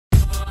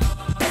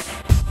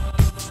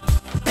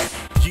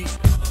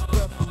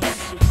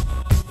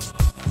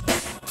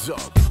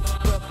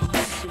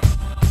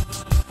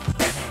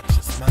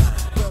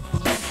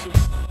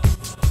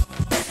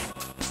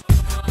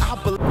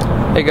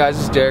Hey guys,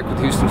 it's Derek with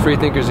Houston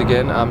Freethinkers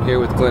again. I'm here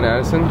with Glenn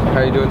Addison. How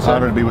are you doing, sir?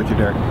 Honored to be with you,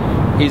 Derek.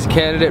 He's a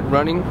candidate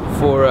running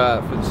for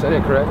the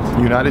Senate, correct?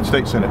 United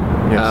States Senate,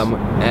 yes.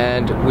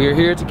 And we're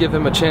here to give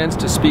him a chance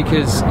to speak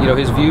his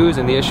views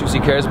and the issues he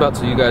cares about,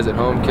 so you guys at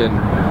home can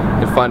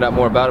find out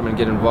more about him and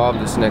get involved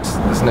this next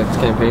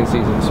campaign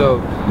season. So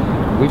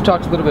we've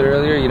talked a little bit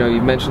earlier.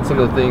 You mentioned some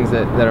of the things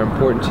that are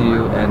important to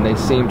you, and they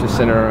seem to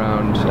center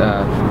around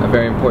a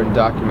very important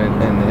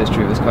document in the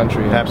history of this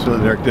country.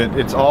 Absolutely, Derek.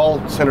 It's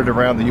all centered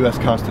around the U.S.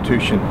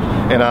 Constitution,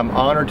 and I'm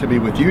honored to be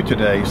with you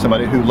today,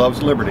 somebody who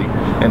loves liberty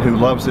and who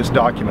loves this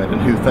document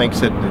and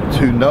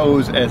who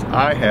knows, as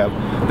I have,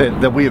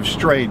 that we have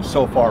strayed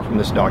so far from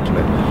this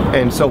document.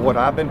 And so what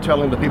I've been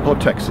telling the people of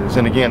Texas,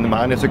 and again,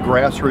 mine is a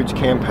grassroots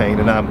campaign,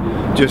 and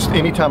I'm just,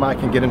 anytime I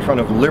can get in front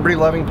of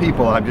liberty-loving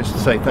people, I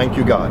just say thank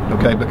you, God,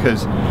 okay?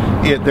 Because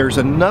there's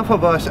enough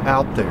of us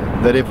out there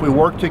that if we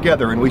work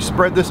together and we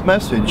spread this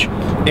message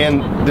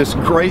in this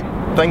great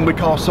thing we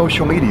call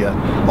social media,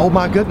 oh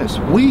my goodness,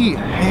 we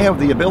have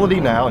the ability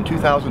now in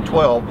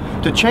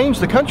 2012 to change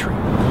the country.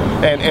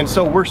 And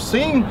so we're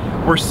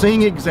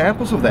seeing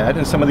examples of that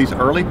in some of these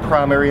early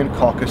primary and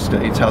caucus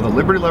states, how the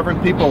liberty-loving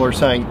people are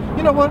saying,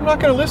 you know what, I'm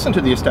not going to listen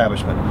to the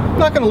establishment. I'm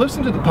not going to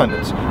listen to the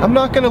pundits. I'm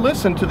not going to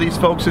listen to these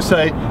folks who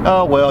say,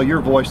 oh, well, your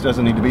voice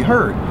doesn't need to be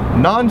heard.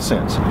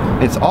 Nonsense.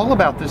 It's all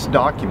about this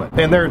document.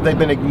 And they've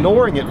been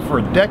ignoring it for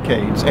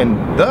decades,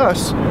 and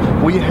thus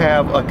we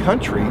have a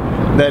country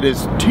that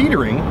is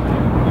teetering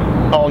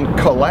on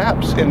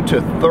collapse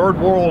into third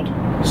world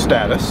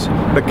status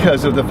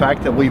because of the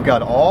fact that we've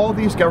got all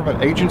these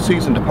government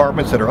agencies and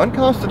departments that are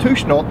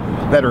unconstitutional,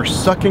 that are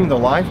sucking the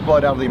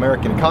lifeblood out of the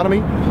American economy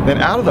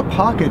and out of the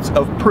pockets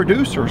of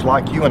producers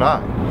like you and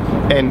I,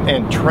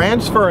 and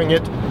transferring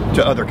it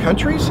to other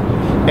countries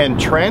and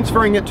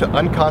transferring it to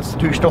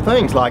unconstitutional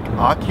things like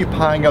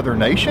occupying other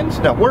nations.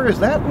 Now, where is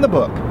that in the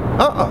book?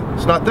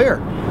 It's not there.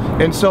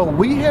 And so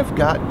we have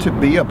got to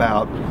be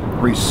about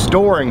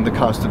restoring the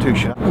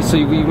Constitution. So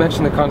you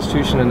mentioned the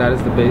Constitution, and that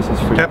is the basis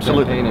for your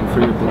campaign and for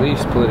your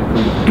beliefs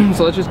politically.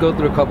 So let's just go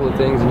through a couple of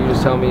things, and you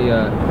just tell me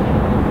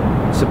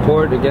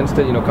support, against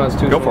it,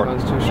 constitutional, go for it.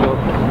 Unconstitutional.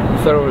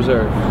 Federal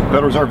Reserve.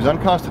 Federal Reserve is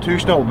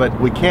unconstitutional, but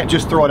we can't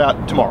just throw it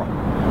out tomorrow.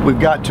 We've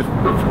got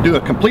to do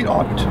a complete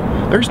audit.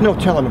 There's no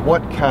telling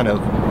what kind of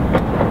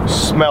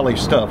smelly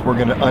stuff we're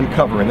going to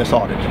uncover in this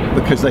audit,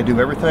 because they do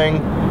everything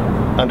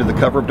under the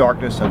cover of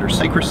darkness, under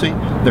secrecy.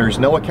 There's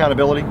no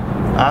accountability.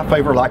 I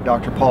favor, like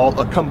Dr. Paul,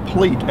 a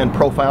complete and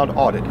profound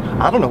audit.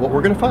 I don't know what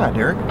we're going to find,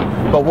 Eric,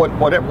 but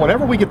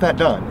whenever we get that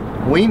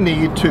done, we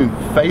need to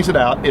phase it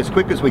out as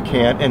quick as we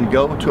can and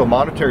go to a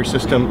monetary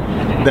system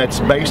that's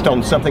based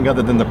on something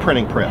other than the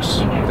printing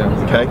press.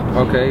 Okay?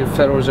 Okay,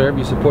 Federal Reserve,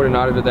 you support an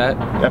audit of that?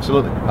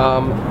 Absolutely.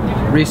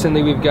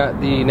 Recently we've got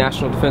the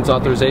National Defense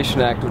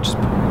Authorization Act, which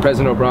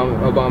President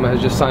Obama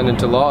has just signed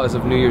into law as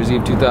of New Year's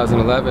Eve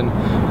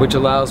 2011, which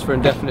allows for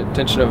indefinite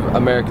detention of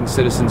American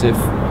citizens if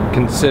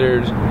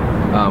considered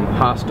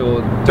hostile,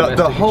 domestic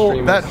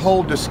extremists. That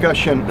whole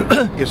discussion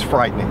is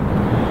frightening.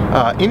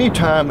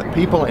 Anytime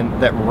people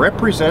that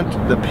represent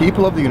the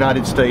people of the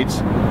United States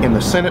in the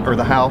Senate or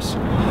the House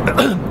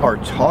are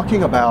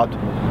talking about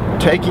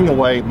taking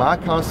away my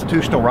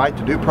constitutional right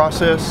to due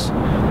process,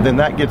 then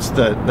that gets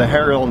the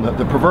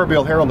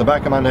proverbial hair on the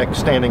back of my neck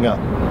standing up.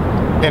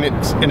 And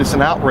it's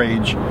an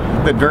outrage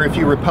that very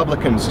few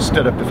Republicans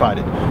stood up to fight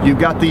it. You've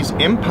got these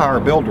empire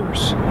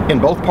builders in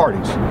both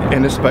parties,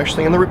 and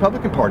especially in the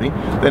Republican Party,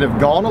 that have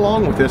gone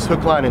along with this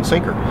hook, line, and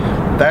sinker.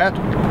 That,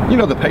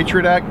 the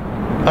Patriot Act,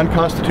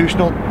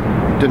 unconstitutional,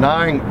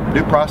 denying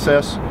due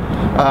process,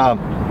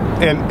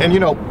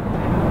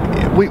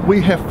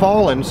 we have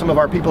fallen, some of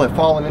our people have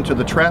fallen into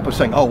the trap of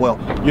saying, oh, well,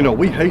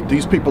 we hate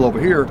these people over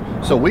here,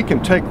 so we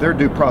can take their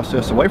due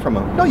process away from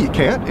them. No, you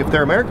can't. If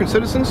they're American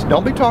citizens,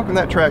 don't be talking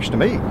that trash to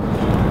me.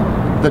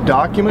 The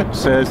document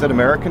says that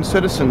American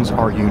citizens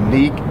are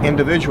unique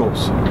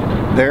individuals.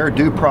 Their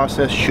due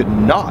process should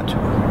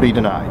not be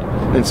denied.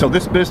 And so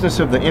this business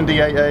of the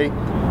NDAA,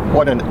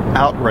 what an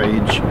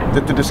outrage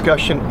that the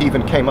discussion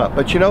even came up.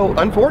 But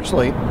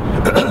unfortunately,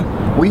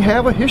 we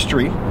have a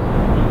history.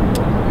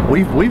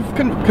 We've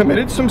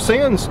committed some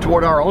sins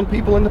toward our own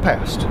people in the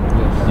past.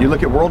 You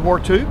look at World War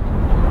II,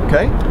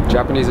 okay?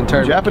 Japanese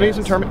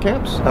internment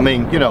camps. I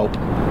mean,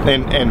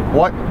 and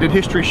what did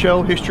history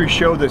show? History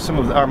showed that some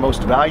of our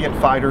most valiant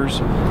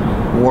fighters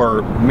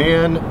were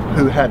men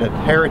who had a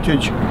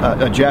heritage,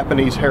 a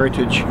Japanese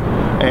heritage,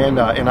 and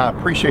I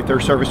appreciate their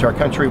service to our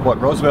country. What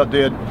Roosevelt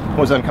did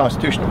was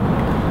unconstitutional.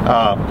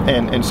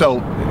 And so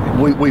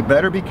we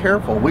better be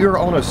careful. We are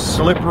on a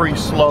slippery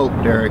slope,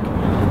 Derek.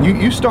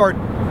 You start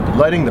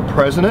letting the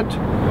president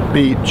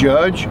be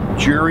judge,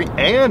 jury,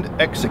 and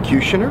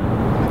executioner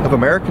of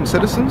American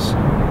citizens,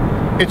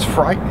 it's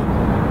frightening,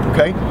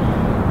 okay?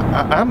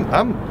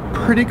 I'm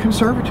pretty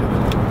conservative.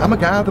 I'm a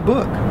guy of the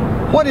book.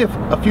 What if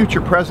a future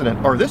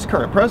president, or this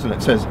current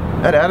president, says,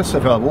 that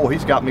Addison fellow, whoa,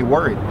 he's got me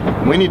worried.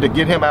 We need to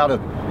get him out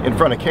of in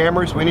front of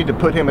cameras. We need to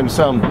put him in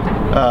some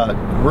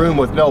room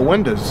with no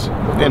windows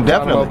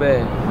indefinitely.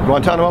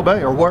 Guantanamo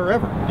Bay or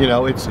wherever. You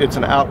know, it's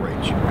an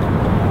outrage.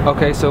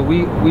 Okay, so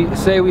we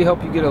say we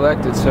help you get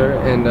elected, sir,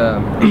 and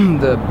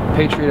the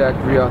Patriot Act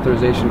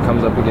reauthorization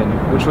comes up again.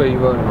 Which way are you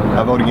voting on that?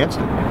 I vote against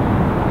it.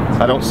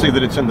 I don't see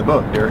that it's in the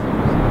book, Derek.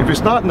 If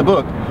it's not in the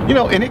book, you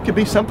know, and it could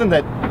be something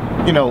that,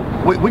 you know,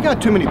 we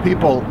got too many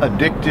people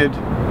addicted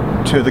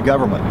to the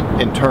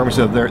government in terms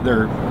of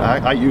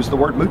I use the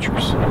word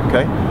moochers,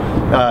 okay?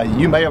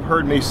 You may have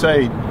heard me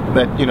say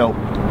that, you know,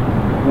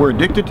 we're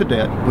addicted to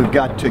debt. We've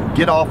got to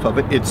get off of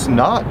it. It's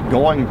not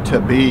going to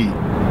be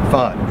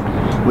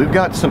fun. We've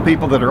got some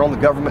people that are on the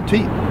government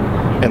team,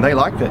 and they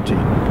like that team.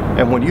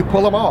 And when you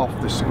pull them off,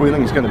 the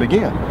squealing is going to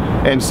begin.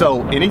 And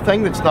so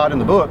anything that's not in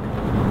the book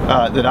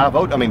that I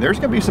vote, I mean, there's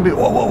going to be some people,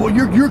 whoa,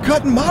 you're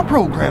cutting my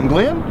program,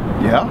 Glenn.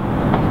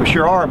 Yeah, we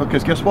sure are,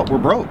 because guess what? We're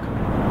broke.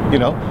 You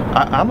know,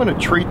 I'm going to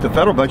treat the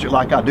federal budget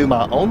like I do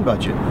my own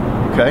budget,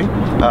 okay?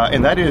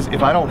 And that is,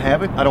 if I don't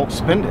have it, I don't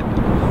spend it.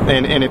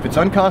 And if it's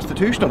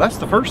unconstitutional, that's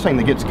the first thing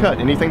that gets cut,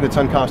 anything that's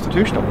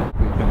unconstitutional.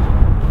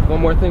 One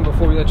more thing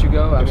before we let you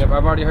go. I mean,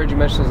 I've already heard you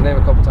mention his name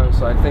a couple times,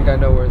 so I think I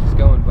know where this is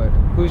going, but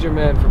who's your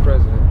man for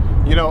president?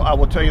 You know, I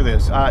will tell you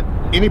this.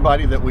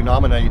 Anybody that we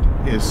nominate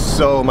is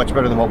so much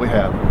better than what we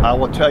have. I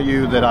will tell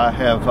you that I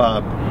have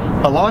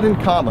a lot in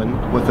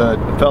common with a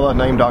fella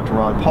named Dr.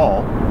 Ron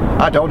Paul.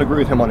 I don't agree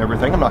with him on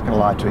everything. I'm not going to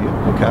lie to you.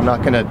 Okay, I'm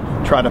not going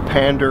to try to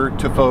pander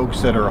to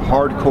folks that are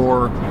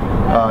hardcore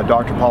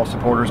Dr. Paul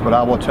supporters, but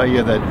I will tell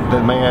you that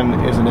the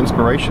man is an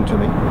inspiration to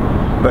me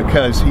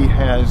because he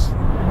has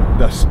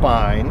the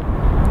spine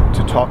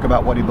to talk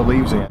about what he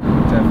believes in.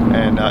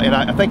 And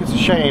I think it's a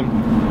shame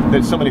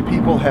that so many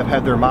people have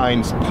had their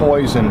minds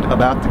poisoned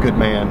about the good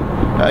man.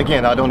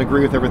 Again, I don't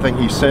agree with everything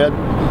he said,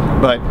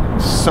 but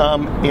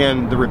some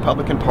in the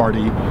Republican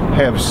Party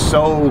have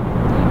so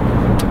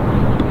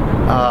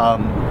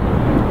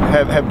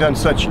have done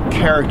such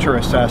character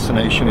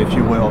assassination, if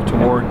you will,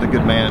 toward the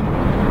good man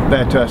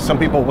that some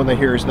people, when they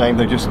hear his name,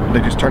 they just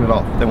turn it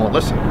off. They won't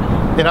listen.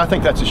 And I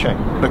think that's a shame,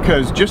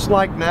 because just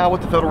like now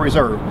with the Federal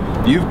Reserve,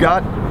 you've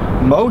got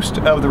most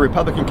of the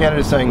Republican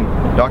candidates saying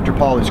Dr.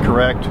 Paul is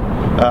correct,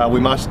 we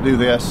must do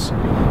this,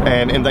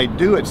 and they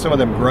do it, some of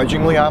them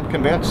grudgingly, I'm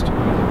convinced,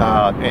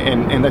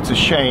 and that's a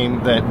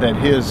shame that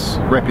his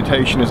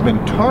reputation has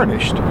been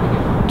tarnished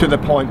to the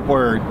point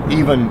where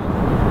even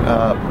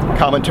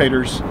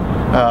commentators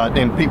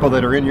and people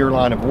that are in your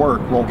line of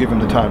work won't give him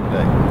the time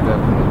today.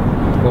 Definitely.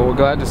 Well, we're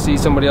glad to see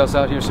somebody else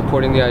out here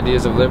supporting the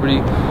ideas of liberty.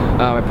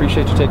 I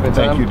appreciate you taking the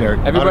time. Thank you, Derek.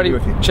 Everybody,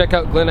 check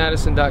out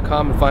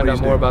glennaddison.com and find out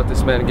more about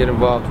this man and get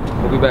involved.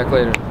 We'll be back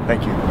later.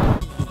 Thank you.